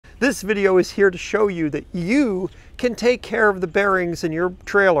This video is here to show you that you can take care of the bearings in your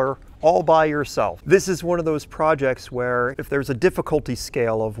trailer all by yourself. This is one of those projects where if there's a difficulty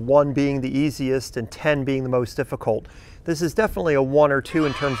scale of 1 being the easiest and 10 being the most difficult, this is definitely a 1 or 2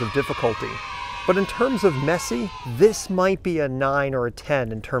 in terms of difficulty. But in terms of messy, this might be a 9 or a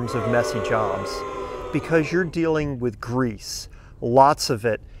 10 in terms of messy jobs, because you're dealing with grease, lots of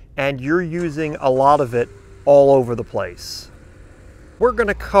it, and you're using a lot of it all over the place. We're going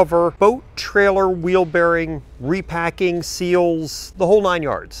to cover boat, trailer, wheel bearing, repacking, seals, the whole 9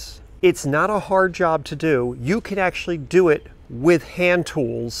 yards. It's not a hard job to do. You can actually do it with hand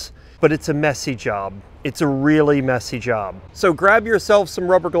tools, but it's a messy job. It's a really messy job. So grab yourself some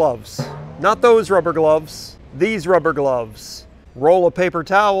rubber gloves. Not those rubber gloves, these rubber gloves. Roll of paper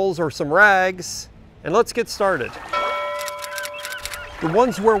towels or some rags, and let's get started. The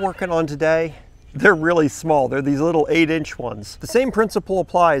ones we're working on today, they're really small. They're these little 8-inch ones. The same principle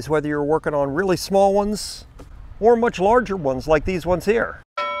applies whether you're working on really small ones or much larger ones like these ones here.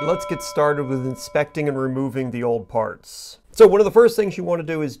 Let's get started with inspecting and removing the old parts. So one of the first things you want to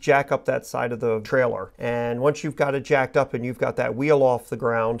do is jack up that side of the trailer. And once you've got it jacked up and you've got that wheel off the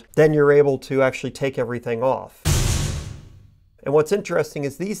ground, then you're able to actually take everything off. And what's interesting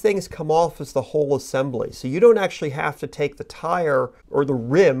is these things come off as the whole assembly. So you don't actually have to take the tire or the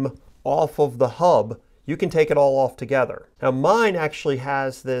rim off of the hub. You can take it all off together. Now mine actually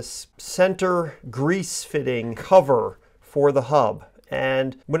has this center grease fitting cover for the hub.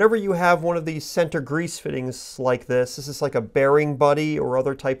 And whenever you have one of these center grease fittings like this is like a bearing buddy or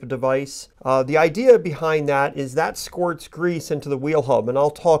other type of device. The idea behind that is that squirts grease into the wheel hub, and I'll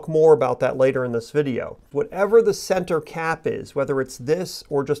talk more about that later in this video. Whatever the center cap is, whether it's this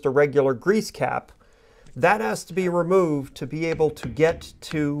or just a regular grease cap, that has to be removed to be able to get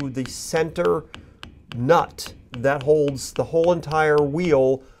to the center nut that holds the whole entire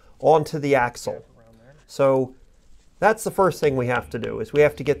wheel onto the axle. So that's the first thing we have to do, is we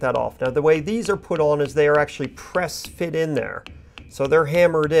have to get that off. Now the way these are put on is they are actually press fit in there. So they're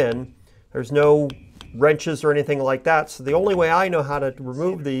hammered in. There's no wrenches or anything like that. So the only way I know how to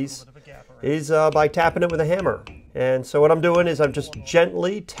remove these is by tapping it with a hammer. And so what I'm doing is I'm just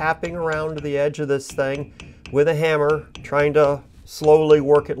gently tapping around the edge of this thing with a hammer, trying to slowly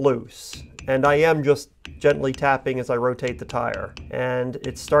work it loose. And I am just gently tapping as I rotate the tire. And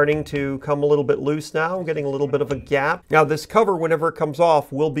it's starting to come a little bit loose now. I'm getting a little bit of a gap. Now this cover, whenever it comes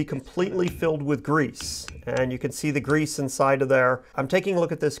off, will be completely filled with grease. And you can see the grease inside of there. I'm taking a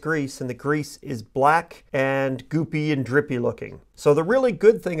look at this grease, and the grease is black and goopy and drippy looking. So the really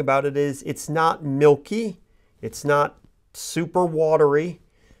good thing about it is it's not milky. It's not super watery.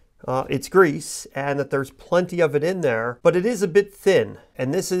 It's grease, and that there's plenty of it in there, but it is a bit thin.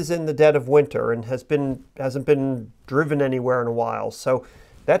 And this is in the dead of winter and hasn't been driven anywhere in a while. So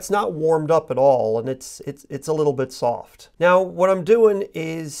that's not warmed up at all, and it's a little bit soft. Now what I'm doing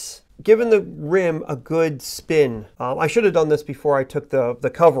is giving the rim a good spin. I should have done this before I took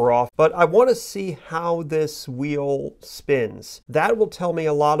the cover off, but I want to see how this wheel spins. That will tell me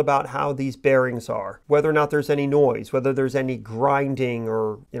a lot about how these bearings are, whether or not there's any noise, whether there's any grinding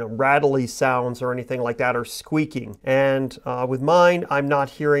or rattly sounds or anything like that, or squeaking. And with mine, I'm not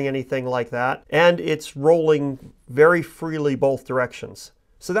hearing anything like that, and it's rolling very freely both directions.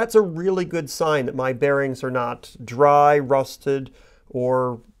 So that's a really good sign that my bearings are not dry, rusted,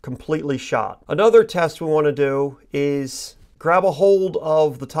 or completely shot. Another test we want to do is grab a hold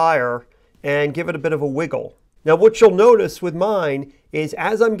of the tire and give it a bit of a wiggle. Now what you'll notice with mine is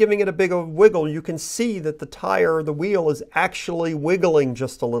as I'm giving it a big wiggle, you can see that the tire, the wheel, is actually wiggling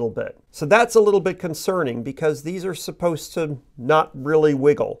just a little bit. So that's a little bit concerning, because these are supposed to not really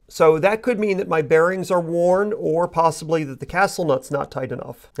wiggle. So that could mean that my bearings are worn, or possibly that the castle nut's not tight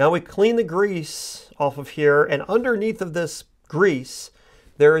enough. Now we clean the grease off of here, and underneath of this grease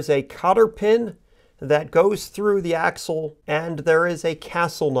there is a cotter pin that goes through the axle, and there is a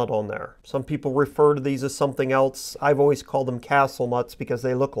castle nut on there. Some people refer to these as something else. I've always called them castle nuts because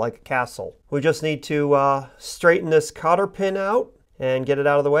they look like a castle. We just need to straighten this cotter pin out and get it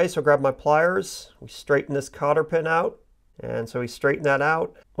out of the way. So grab my pliers, we straighten this cotter pin out, and so we straighten that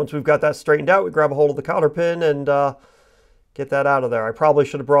out. Once we've got that straightened out, we grab a hold of the cotter pin and get that out of there. I probably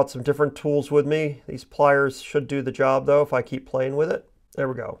should have brought some different tools with me. These pliers should do the job though if I keep playing with it. There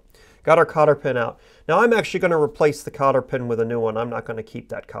we go. Got our cotter pin out. Now I'm actually going to replace the cotter pin with a new one. I'm not going to keep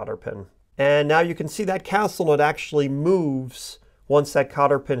that cotter pin. And now you can see that castle nut actually moves once that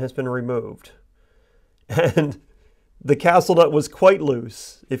cotter pin has been removed. And the castle nut was quite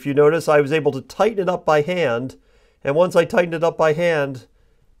loose. If you notice, I was able to tighten it up by hand. And once I tightened it up by hand,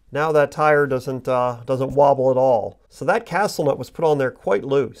 Now that tire doesn't wobble at all. So that castle nut was put on there quite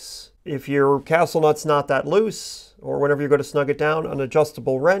loose. If your castle nut's not that loose, or whenever you go to snug it down, an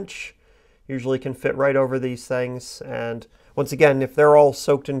adjustable wrench usually can fit right over these things. And once again, if they're all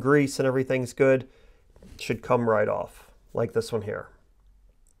soaked in grease and everything's good, it should come right off, like this one here.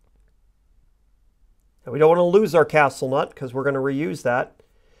 Now we don't want to lose our castle nut because we're going to reuse that.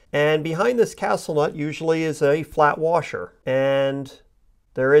 And behind this castle nut usually is a flat washer, and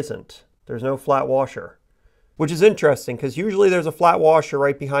there isn't. There's no flat washer, which is interesting because usually there's a flat washer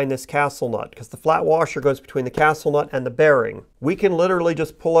right behind this castle nut because the flat washer goes between the castle nut and the bearing. We can literally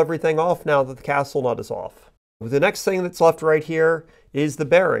just pull everything off now that the castle nut is off. The next thing that's left right here is the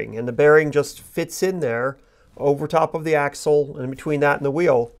bearing, and the bearing just fits in there over top of the axle and between that and the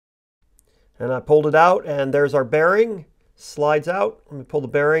wheel. And I pulled it out, and there's our bearing. Slides out. Let me pull the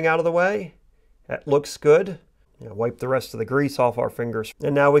bearing out of the way. That looks good. Wipe the rest of the grease off our fingers.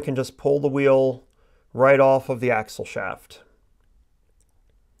 And now we can just pull the wheel right off of the axle shaft.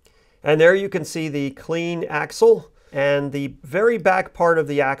 And there you can see the clean axle. And the very back part of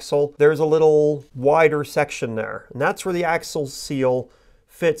the axle, there's a little wider section there. And that's where the axle seal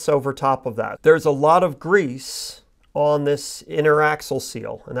fits over top of that. There's a lot of grease on this inner axle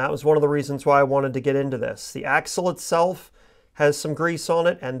seal, and that was one of the reasons why I wanted to get into this. The axle itself has some grease on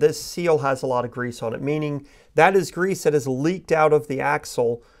it, and this seal has a lot of grease on it, meaning that is grease that has leaked out of the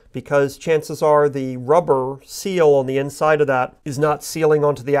axle because chances are the rubber seal on the inside of that is not sealing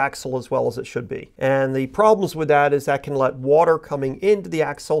onto the axle as well as it should be. And the problems with that is that can let water coming into the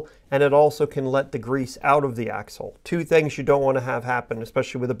axle, and it also can let the grease out of the axle. Two things you don't want to have happen,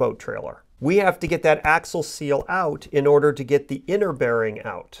 especially with a boat trailer. We have to get that axle seal out in order to get the inner bearing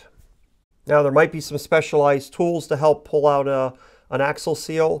out. Now there might be some specialized tools to help pull out an axle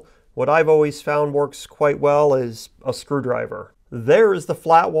seal. What I've always found works quite well is a screwdriver. There is the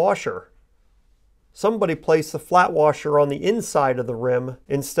flat washer. Somebody placed the flat washer on the inside of the rim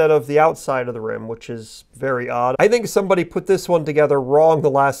instead of the outside of the rim, which is very odd. I think somebody put this one together wrong the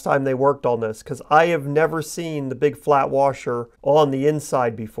last time they worked on this, because I have never seen the big flat washer on the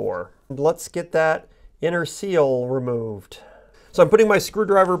inside before. Let's get that inner seal removed. So I'm putting my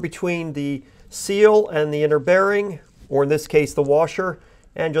screwdriver between the seal and the inner bearing, or in this case the washer,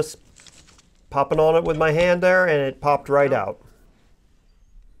 and just popping on it with my hand there, and it popped right out.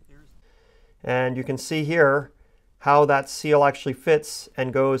 And you can see here how that seal actually fits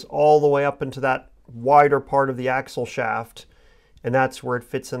and goes all the way up into that wider part of the axle shaft, and that's where it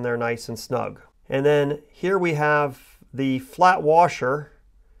fits in there nice and snug. And then here we have the flat washer,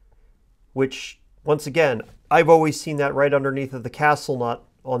 which once again, I've always seen that right underneath of the castle nut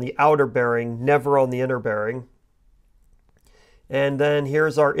on the outer bearing, never on the inner bearing. And then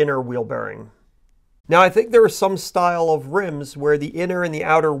here's our inner wheel bearing. Now I think there are some style of rims where the inner and the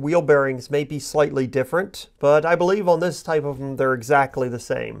outer wheel bearings may be slightly different, but I believe on this type of them they're exactly the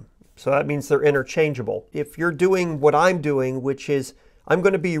same. So that means they're interchangeable. If you're doing what I'm doing, which is I'm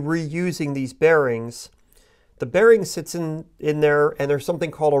going to be reusing these bearings, the bearing sits in there, and there's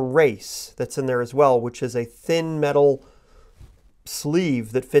something called a race that's in there as well, which is a thin metal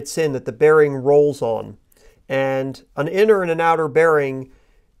sleeve that fits in that the bearing rolls on. And an inner and an outer bearing,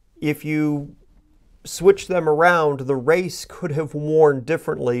 if you switch them around, the race could have worn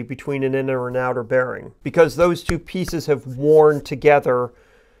differently between an inner and outer bearing because those two pieces have worn together,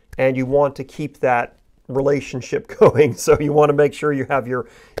 and you want to keep that relationship going. So you want to make sure you have your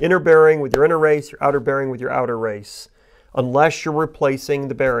inner bearing with your inner race, your outer bearing with your outer race, unless you're replacing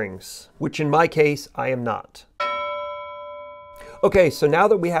the bearings, which in my case, I am not. Okay, so now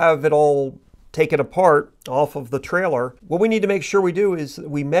that we have it all taken apart off of the trailer, what we need to make sure we do is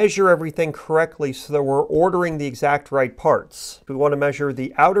we measure everything correctly so that we're ordering the exact right parts. We want to measure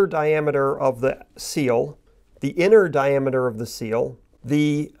the outer diameter of the seal, the inner diameter of the seal,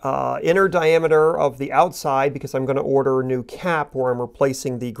 the inner diameter of the outside, because I'm going to order a new cap where I'm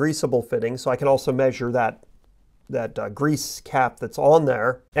replacing the greasable fitting, so I can also measure that grease cap that's on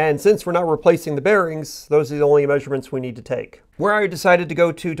there. And since we're not replacing the bearings, those are the only measurements we need to take. Where I decided to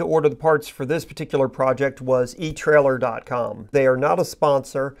go to order the parts for this particular project was eTrailer.com. They are not a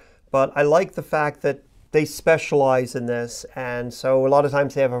sponsor, but I like the fact that they specialize in this, and so a lot of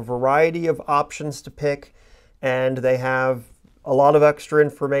times they have a variety of options to pick, and they have a lot of extra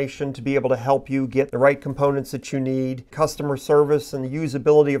information to be able to help you get the right components that you need. Customer service and the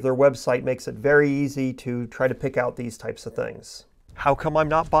usability of their website makes it very easy to try to pick out these types of things. How come I'm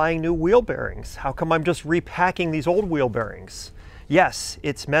not buying new wheel bearings? How come I'm just repacking these old wheel bearings? Yes,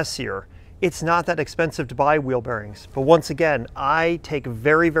 it's messier. It's not that expensive to buy wheel bearings. But once again, I take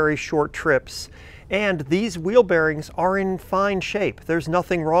very, very short trips, And these wheel bearings are in fine shape. There's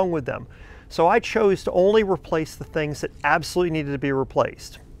nothing wrong with them. So I chose to only replace the things that absolutely needed to be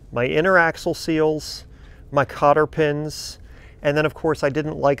replaced. My inner axle seals, my cotter pins, and then of course I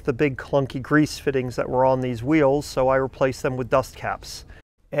didn't like the big clunky grease fittings that were on these wheels, so I replaced them with dust caps.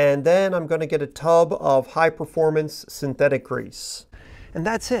 And then I'm going to get a tub of high performance synthetic grease. And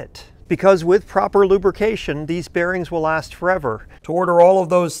that's it. Because with proper lubrication, these bearings will last forever. To order all of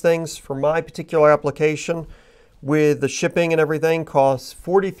those things for my particular application, with the shipping and everything, costs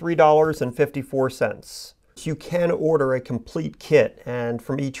 $43.54. You can order a complete kit, and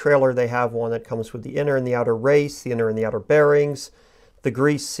from each trailer they have one that comes with the inner and the outer race, the inner and the outer bearings, the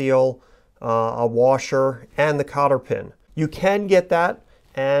grease seal, a washer, and the cotter pin. You can get that,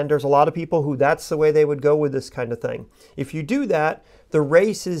 and there's a lot of people who that's the way they would go with this kind of thing. If you do that, the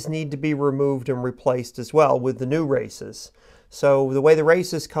races need to be removed and replaced as well with the new races. So the way the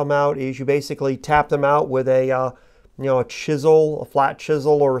races come out is you basically tap them out with a chisel, a flat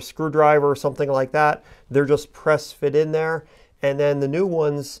chisel or a screwdriver or something like that. They're just press fit in there. And then the new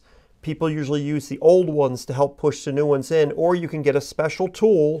ones, people usually use the old ones to help push the new ones in, or you can get a special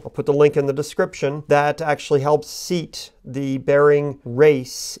tool, I'll put the link in the description, that actually helps seat the bearing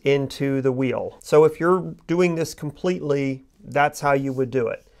race into the wheel. So if you're doing this completely, that's how you would do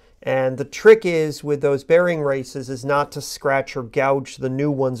it. And the trick is with those bearing races is not to scratch or gouge the new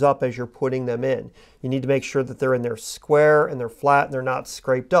ones up as you're putting them in. You need to make sure that they're in there square and they're flat and they're not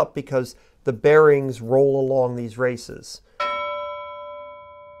scraped up, because the bearings roll along these races.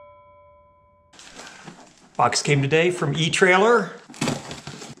 Box came today from eTrailer.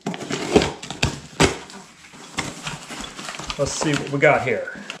 Let's see what we got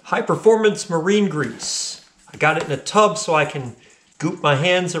here. High performance marine grease. I got it in a tub so I can goop my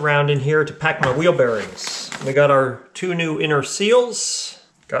hands around in here to pack my wheel bearings. We got our 2 new inner seals,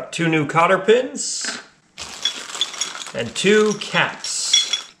 got 2 new cotter pins, and 2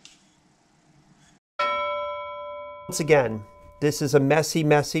 caps. Once again, this is a messy,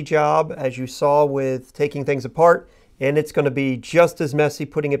 messy job, as you saw with taking things apart, and it's going to be just as messy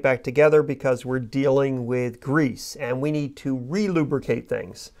putting it back together because we're dealing with grease and we need to re-lubricate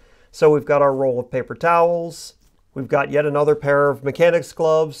things. So we've got our roll of paper towels, we've got yet another pair of mechanics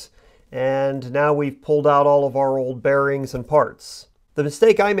gloves, and now we've pulled out all of our old bearings and parts. The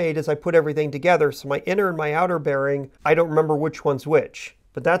mistake I made is I put everything together, so my inner and my outer bearing, I don't remember which one's which.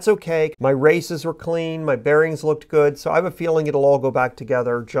 But that's okay. My races were clean, my bearings looked good, so I have a feeling it'll all go back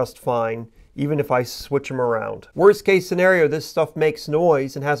together just fine, even if I switch them around. Worst case scenario, this stuff makes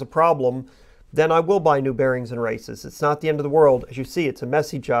noise and has a problem, then I will buy new bearings and races. It's not the end of the world. As you see, it's a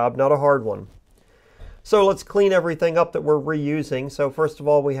messy job, not a hard one. So let's clean everything up that we're reusing. So first of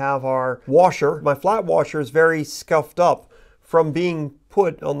all, we have our washer. My flat washer is very scuffed up from being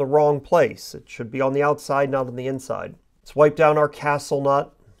put on the wrong place. It should be on the outside, not on the inside. Let's wipe down our castle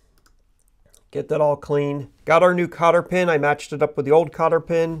nut. Get that all clean. Got our new cotter pin. I matched it up with the old cotter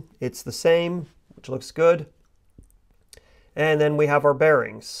pin. It's the same, which looks good. And then we have our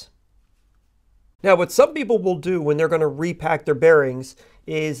bearings. Now, what some people will do when they're going to repack their bearings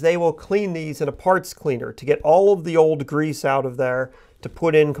is they will clean these in a parts cleaner to get all of the old grease out of there to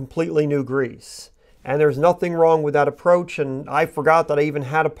put in completely new grease. And there's nothing wrong with that approach, and I forgot that I even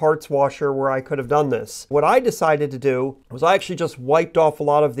had a parts washer where I could have done this. What I decided to do was I actually just wiped off a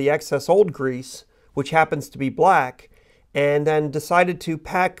lot of the excess old grease, which happens to be black, and then decided to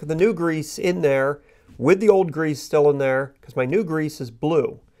pack the new grease in there with the old grease still in there, because my new grease is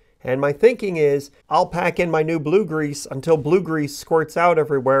blue. And my thinking is I'll pack in my new blue grease until blue grease squirts out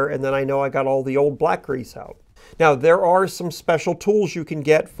everywhere, and then I know I got all the old black grease out. Now, there are some special tools you can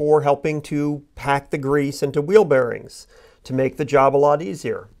get for helping to pack the grease into wheel bearings to make the job a lot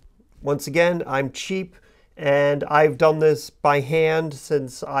easier. Once again, I'm cheap, and I've done this by hand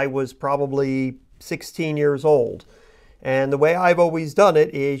since I was probably 16 years old. And the way I've always done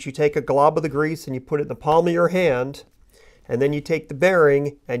it is you take a glob of the grease and you put it in the palm of your hand, and then you take the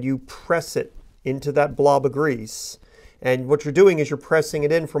bearing and you press it into that blob of grease. And what you're doing is you're pressing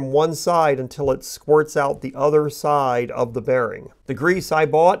it in from one side until it squirts out the other side of the bearing. The grease I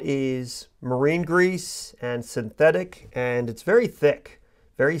bought is marine grease and synthetic, and it's very thick,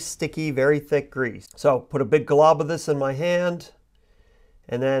 very sticky, very thick grease. So put a big glob of this in my hand,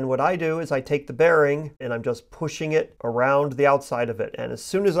 and then what I do is I take the bearing and I'm just pushing it around the outside of it. And as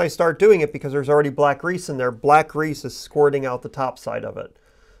soon as I start doing it, because there's already black grease in there, black grease is squirting out the top side of it.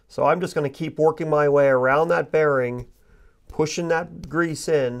 So I'm just going to keep working my way around that bearing, pushing that grease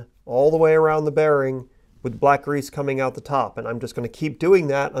in all the way around the bearing with black grease coming out the top. And I'm just going to keep doing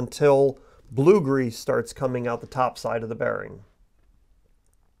that until blue grease starts coming out the top side of the bearing.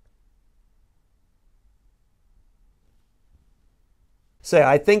 Say,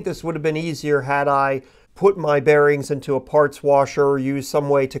 I think this would have been easier had I put my bearings into a parts washer or use some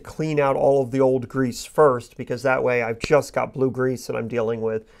way to clean out all of the old grease first, because that way I've just got blue grease that I'm dealing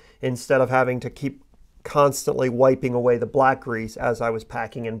with instead of having to keep constantly wiping away the black grease as I was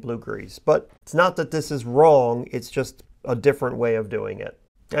packing in blue grease. But it's not that this is wrong, it's just a different way of doing it.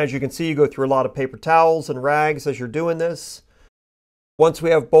 As you can see, you go through a lot of paper towels and rags as you're doing this. Once we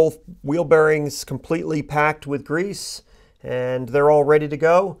have both wheel bearings completely packed with grease and they're all ready to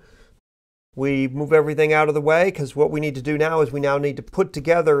go, we move everything out of the way, because what we need to do now is we now need to put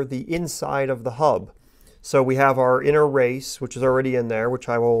together the inside of the hub. So we have our inner race, which is already in there, which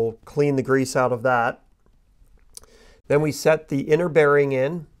I will clean the grease out of that. Then we set the inner bearing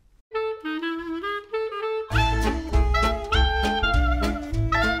in.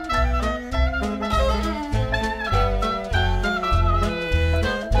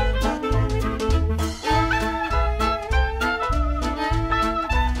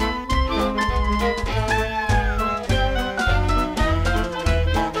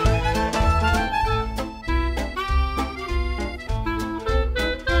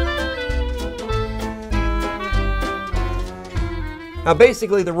 Now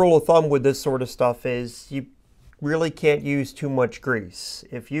basically the rule of thumb with this sort of stuff is you really can't use too much grease.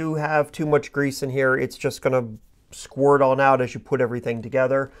 If you have too much grease in here, it's just going to squirt on out as you put everything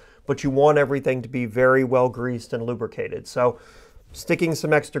together, but you want everything to be very well greased and lubricated. So sticking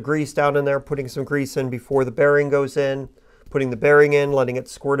some extra grease down in there, putting some grease in before the bearing goes in, putting the bearing in, letting it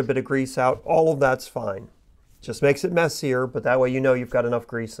squirt a bit of grease out, all of that's fine. Just makes it messier, but that way you know you've got enough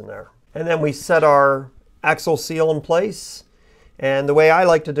grease in there. And then we set our axle seal in place. And the way I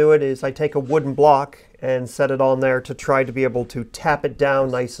like to do it is I take a wooden block and set it on there to try to be able to tap it down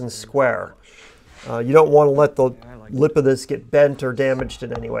nice and square. You don't want to let the lip of this get bent or damaged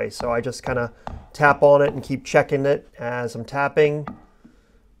in any way. So I just kind of tap on it and keep checking it as I'm tapping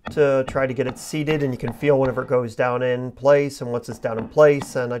to try to get it seated. And you can feel whenever it goes down in place, and once it's down in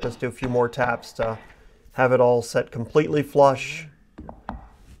place, and I just do a few more taps to have it all set completely flush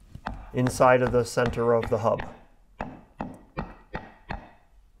inside of the center of the hub.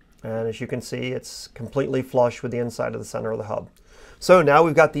 And as you can see, it's completely flush with the inside of the center of the hub. So now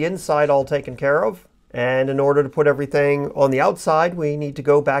we've got the inside all taken care of. And in order to put everything on the outside, we need to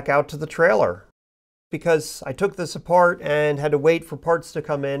go back out to the trailer. Because I took this apart and had to wait for parts to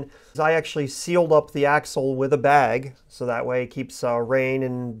come in, I actually sealed up the axle with a bag. So that way it keeps rain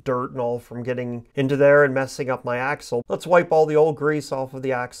and dirt and all from getting into there and messing up my axle. Let's wipe all the old grease off of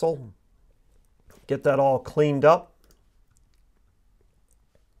the axle. Get that all cleaned up.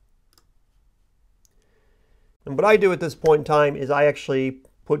 And what I do at this point in time is I actually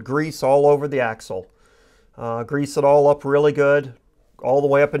put grease all over the axle. Grease it all up really good, all the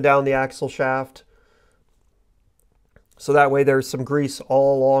way up and down the axle shaft. So that way there's some grease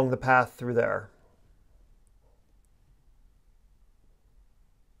all along the path through there.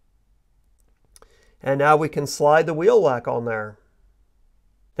 And now we can slide the wheel back on there.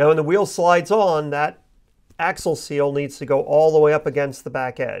 Now when the wheel slides on, that axle seal needs to go all the way up against the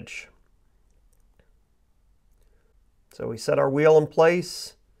back edge. So we set our wheel in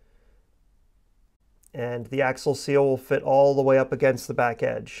place, and the axle seal will fit all the way up against the back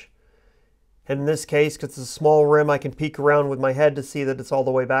edge. And in this case, because it's a small rim, I can peek around with my head to see that it's all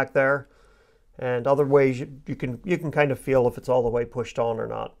the way back there. And other ways you can kind of feel if it's all the way pushed on or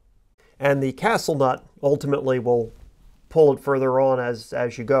not. And the castle nut ultimately will pull it further on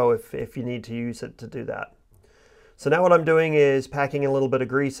as you go if you need to use it to do that. So now what I'm doing is packing a little bit of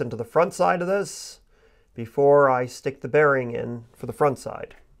grease into the front side of this before I stick the bearing in for the front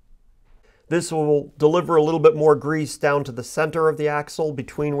side. This will deliver a little bit more grease down to the center of the axle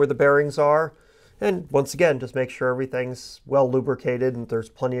between where the bearings are. And once again, just make sure everything's well lubricated and there's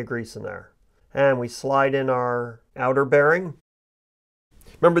plenty of grease in there. And we slide in our outer bearing.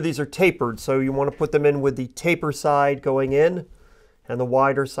 Remember, these are tapered, so you want to put them in with the taper side going in and the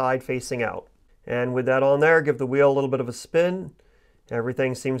wider side facing out. And with that on there, give the wheel a little bit of a spin.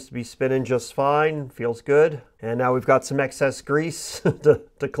 Everything seems to be spinning just fine, feels good. And now we've got some excess grease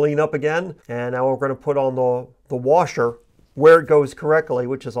to clean up again. And now we're going to put on the washer where it goes correctly,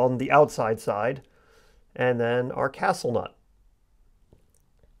 which is on the outside side. And then our castle nut.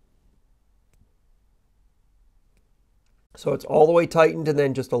 So it's all the way tightened and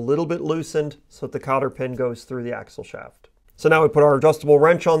then just a little bit loosened so that the cotter pin goes through the axle shaft. So now we put our adjustable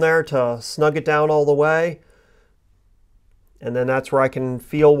wrench on there to snug it down all the way. And then that's where I can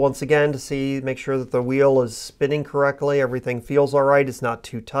feel once again to make sure that the wheel is spinning correctly. Everything feels all right. It's not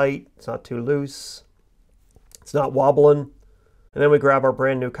too tight. It's not too loose. It's not wobbling. And then we grab our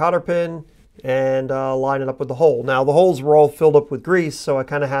brand new cotter pin, and line it up with the hole. Now the holes were all filled up with grease, so I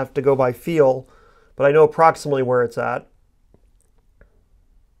kind of have to go by feel, but I know approximately where it's at.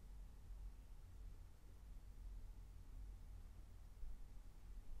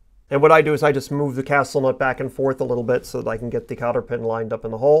 And what I do is I just move the castle nut back and forth a little bit so that I can get the cotter pin lined up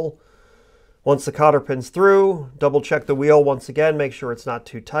in the hole. Once the cotter pin's through, double check the wheel once again, make sure it's not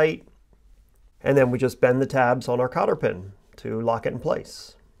too tight. And then we just bend the tabs on our cotter pin to lock it in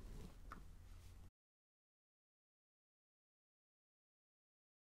place.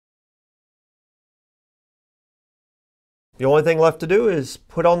 The only thing left to do is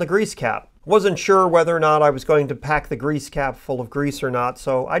put on the grease cap. Wasn't sure whether or not I was going to pack the grease cap full of grease or not,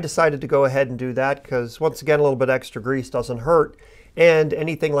 so I decided to go ahead and do that because, once again, a little bit extra grease doesn't hurt, and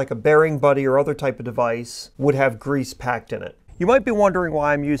anything like a bearing buddy or other type of device would have grease packed in it. You might be wondering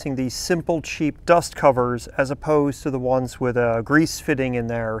why I'm using these simple, cheap dust covers as opposed to the ones with a grease fitting in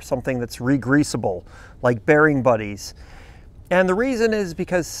there or something that's re-greasable, like bearing buddies. And the reason is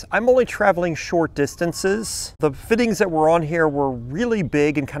because I'm only traveling short distances. The fittings that were on here were really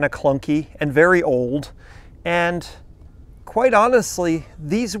big and kind of clunky and very old. And quite honestly,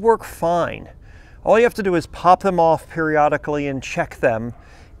 these work fine. All you have to do is pop them off periodically and check them.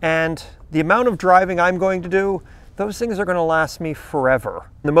 And the amount of driving I'm going to do, those things are going to last me forever.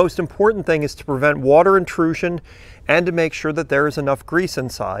 The most important thing is to prevent water intrusion and to make sure that there is enough grease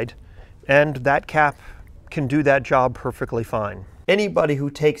inside. And that cap can do that job perfectly fine. Anybody who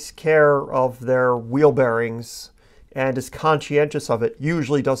takes care of their wheel bearings and is conscientious of it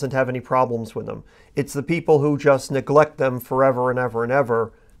usually doesn't have any problems with them. It's the people who just neglect them forever and ever and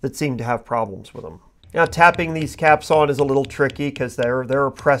ever that seem to have problems with them. Now, tapping these caps on is a little tricky because they're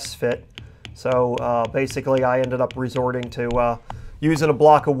a press fit. So basically I ended up resorting to using a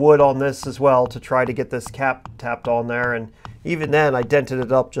block of wood on this as well to try to get this cap tapped on there, and even then I dented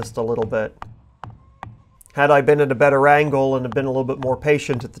it up just a little bit. Had I been at a better angle and have been a little bit more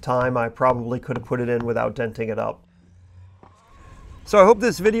patient at the time, I probably could have put it in without denting it up. So I hope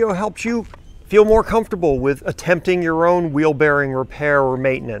this video helps you feel more comfortable with attempting your own wheel bearing repair or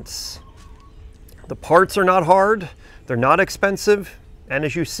maintenance. The parts are not hard, they're not expensive, and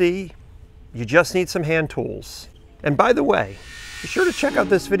as you see, you just need some hand tools. And by the way, be sure to check out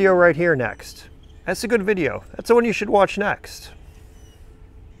this video right here next. That's a good video. That's the one you should watch next.